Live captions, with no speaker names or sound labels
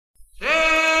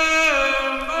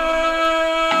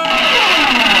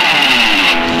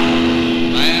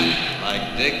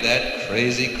dig that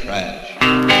crazy crash.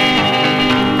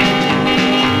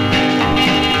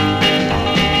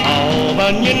 Oh,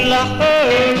 Bunyon love,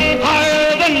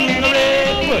 higher than the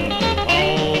redwood.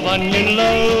 Oh, Bunyon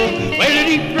love, way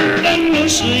deeper than the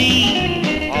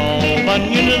sea. Oh,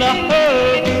 Bunyon love,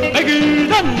 bigger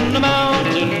than the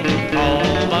mountain.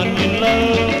 Oh, Bunyon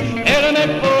love,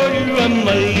 element for you and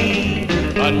me.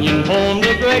 Bunyon formed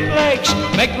the Great Lakes,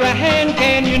 make Grand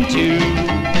Canyon too.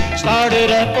 Started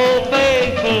up Old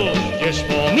Faithful just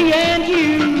for me and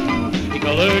you. He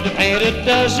colored the painted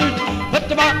desert, put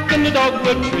the bark in the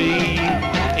dogwood tree.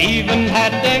 Even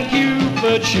had Dan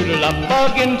Cupid shoot a love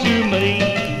bug into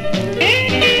me.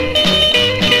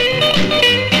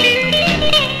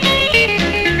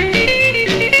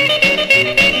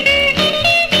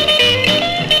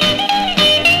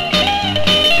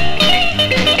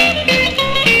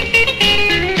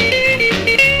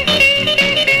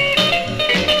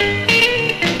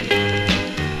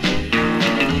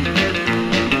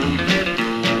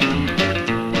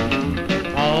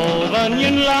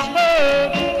 Bunyon love,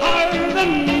 higher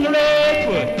than the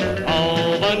redwood.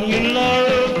 Oh, Bunyon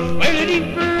love, way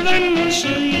deeper than the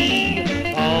sea.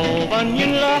 Oh,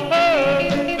 Bunyon love,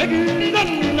 bigger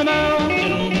than the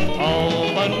mountain.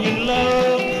 Oh, Bunyon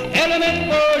love, element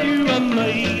for you and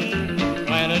me.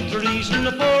 Planted trees in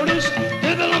the forest,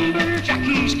 with the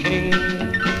lumberjackie's king.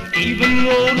 Even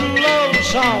wrote a love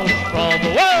song for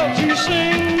the world to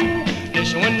sing.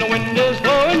 Just when the wind is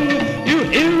blowing, you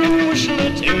hear him whistle a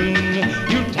tune.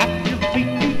 You tap your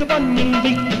feet to the Bunyon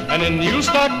beat, and then you'll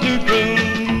start to croon.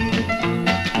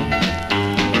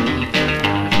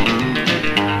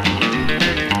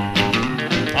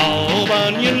 Oh,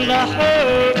 Bunyon love,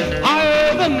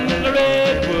 higher than the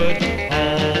redwood.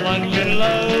 Oh, Bunyon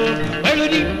love, way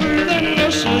deeper than the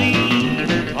sea.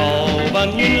 Oh,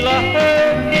 Bunyon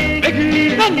love,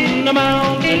 bigger than the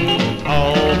mountain.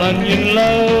 Oh, Bunyon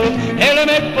love,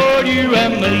 element for you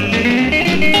and me.